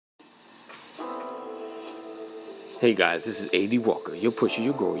Hey guys, this is A.D. Walker, your pusher,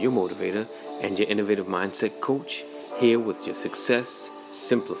 your grower, your motivator, and your innovative mindset coach, here with your Success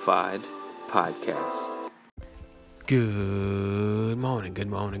Simplified podcast. Good morning,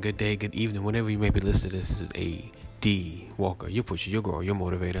 good day, good evening, whenever you may be listening to this. This is A.D. Walker, your pusher, your grower, your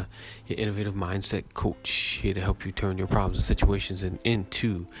motivator, your innovative mindset coach, here to help you turn your problems and situations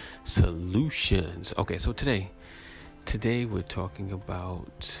into solutions. Okay, so today we're talking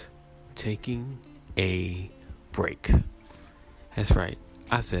about taking a break. That's right.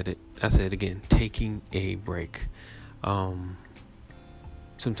 I said it again. Taking a break. Sometimes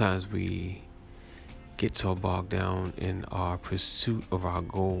we get so bogged down in our pursuit of our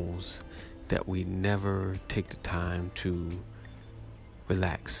goals that we never take the time to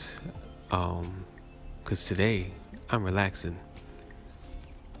relax. 'Cause today I'm relaxing.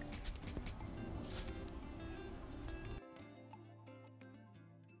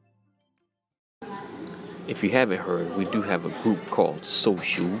 If you haven't heard, we do have a group called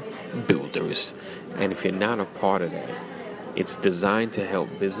Social Builders. And if you're not a part of that, it's designed to help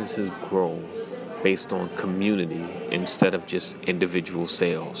businesses grow based on community instead of just individual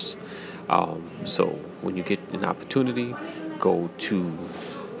sales. So when you get an opportunity, go to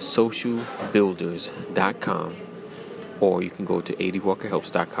socialbuilders.com, or you can go to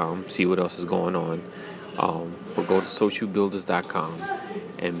adwalkerhelps.com, see what else is going on. But go to socialbuilders.com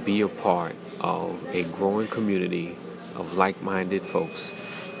and be a part of a growing community of like-minded folks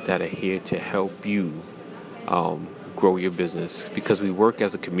that are here to help you grow your business, because we work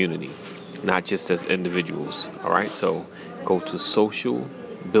as a community, not just as individuals. All right, so go to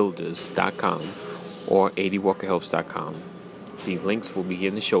socialbuilders.com or adwalkerhelps.com. The links will be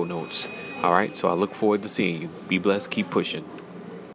in the show notes. All right, so I look forward to seeing you. Be blessed, keep pushing.